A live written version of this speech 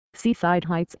Seaside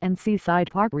Heights and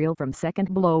Seaside Park reel from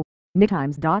second below,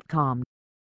 nytimes.com.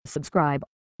 Subscribe,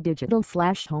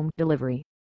 digital/home delivery.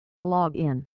 Log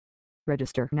in.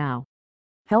 Register now.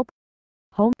 Help.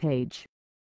 Homepage.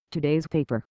 Today's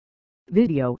paper.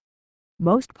 Video.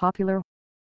 Most popular.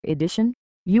 Edition,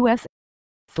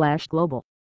 US/global.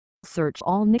 Search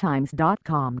all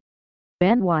nytimes.com.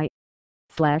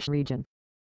 NY/region.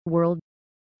 World.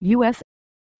 US.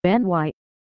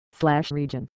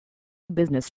 NY/region.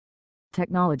 Business.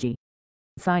 Technology.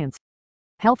 Science.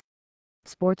 Health.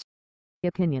 Sports.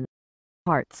 Opinion.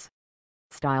 Arts.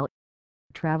 Style.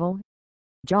 Travel.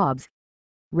 Jobs.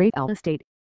 Real estate.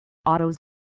 Autos.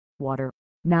 Water.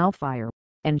 Now fire.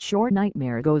 And shore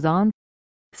nightmare goes on.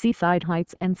 Seaside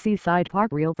Heights and Seaside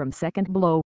Park reel from second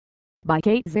below. By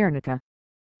Kate Zernicka.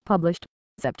 Published,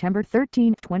 September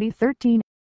 13, 2013.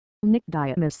 Nick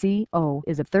Diamasico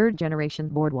is a third-generation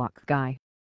boardwalk guy.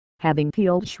 Having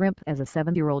peeled shrimp as a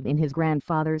 7-year-old in his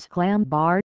grandfather's clam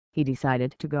bar, he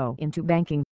decided to go into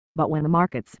banking, but when the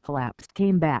markets collapsed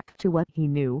came back to what he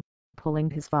knew,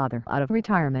 pulling his father out of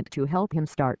retirement to help him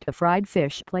start a fried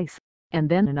fish place, and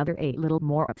then another a little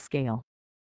more upscale.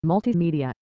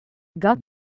 Multimedia. Gut.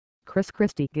 Chris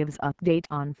Christie gives update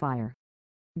on fire.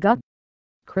 Gut.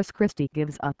 Chris Christie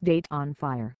gives update on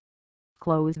fire.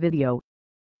 Close video.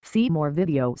 See more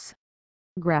videos.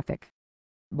 Graphic.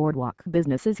 Boardwalk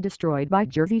businesses destroyed by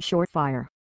Jersey Shore fire.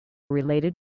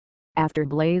 Related. After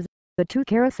Blaze, the 2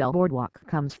 Carousel Boardwalk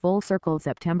comes full circle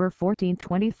September 14,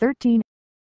 2013.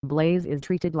 Blaze is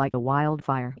treated like a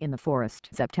wildfire in the forest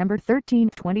September 13,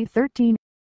 2013.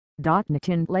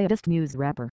 Nitin latest news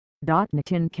wrapper.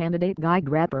 Nitin candidate guide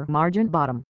wrapper margin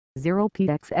bottom,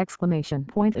 0px exclamation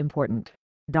point important.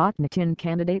 Nitin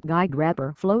candidate guide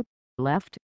wrapper float,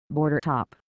 left, border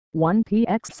top,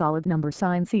 1px solid number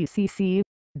sign CCC.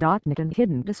 Nitin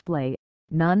hidden display,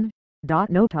 none.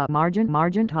 No top margin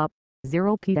top,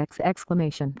 0px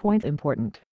exclamation point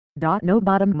important. No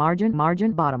bottom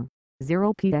margin bottom,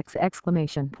 0px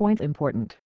exclamation point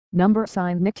important. Number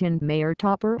sign Nitin mayor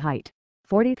topper height,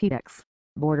 40px,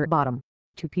 border bottom,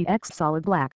 2px solid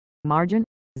black, margin,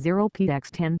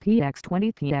 0px 10px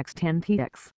 20px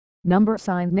 10px. Number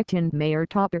sign Nitin mayor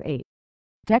topper 8.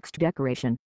 Text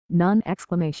decoration, none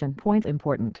exclamation point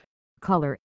important.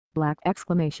 Color, black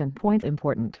exclamation point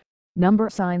important. Number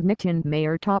sign Nitin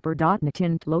mayor topper.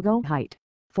 Nitin logo height,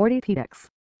 40px.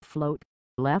 Float,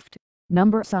 left.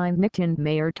 Number sign Nitin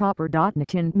mayor topper.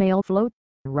 Nitin mail float,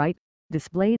 right.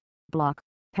 Display, block,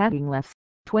 padding left,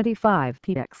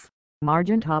 25px.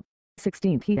 Margin top,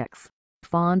 16px.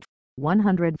 Font,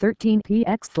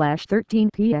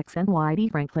 113px/13px NYD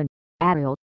Franklin,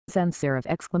 Arial, sans serif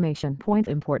exclamation point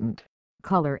important.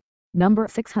 Color, number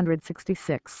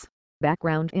 666.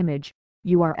 Background image,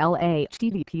 URL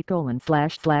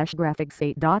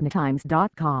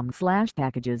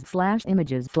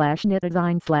http://graphics8.nytimes.com/packages/images/knit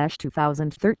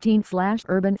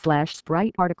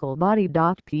design/2013/urban/sprite article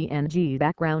body.png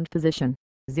background position,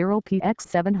 0px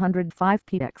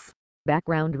 705px.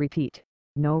 Background repeat,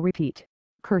 no repeat.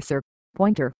 Cursor,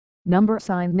 pointer, number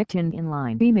sign Nitin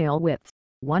inline female width,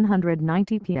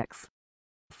 190px.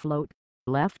 Float,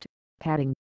 left,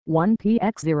 padding,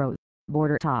 1px0,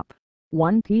 border top,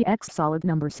 1px solid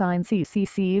number sign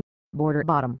CCC, border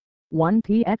bottom,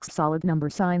 1px solid number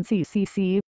sign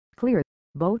CCC, clear,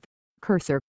 both.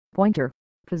 Cursor, pointer,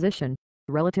 position,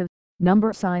 relative,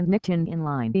 number sign Nitin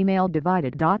inline female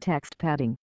divided. Text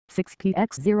padding,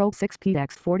 6px0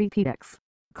 6px 40px.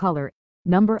 Color,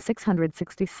 number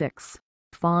 666.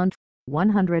 Font,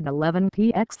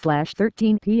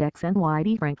 111px/13px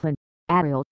NYD Franklin,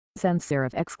 Arial, sans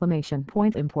serif exclamation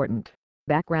point important.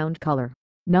 Background color,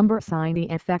 number sign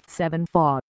effect 7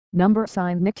 font, number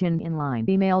sign Nitin inline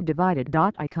female divided.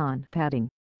 Icon padding,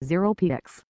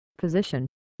 0px. Position,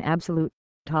 absolute,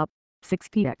 top,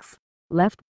 6px.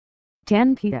 Left,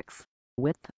 10px.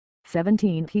 Width,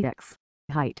 17px.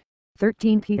 Height,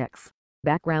 13px.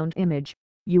 Background image,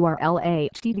 URL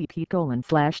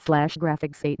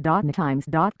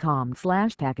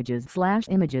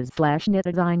http://graphics8.nytimes.com/packages/images/knit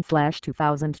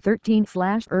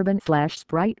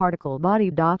design/2013/urban/sprite article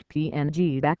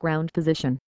body.png background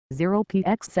position,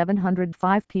 0px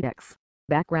 705px.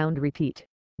 Background repeat,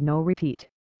 no repeat.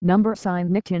 Number sign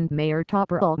Nitin mayor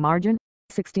topper all margin,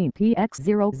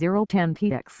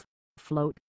 16px0010px.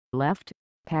 Float, left,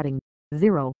 padding,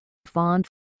 0. Font,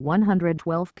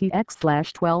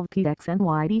 112px/12px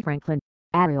NYD Franklin,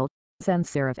 Arial, sans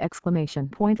serif exclamation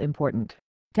point important.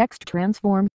 Text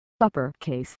transform,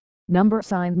 uppercase, number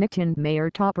sign Nitin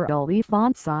mayor topper all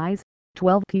font size,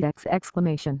 12px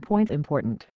exclamation point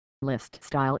important. List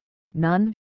style,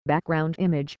 none. Background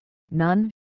image,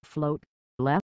 none. Float, left.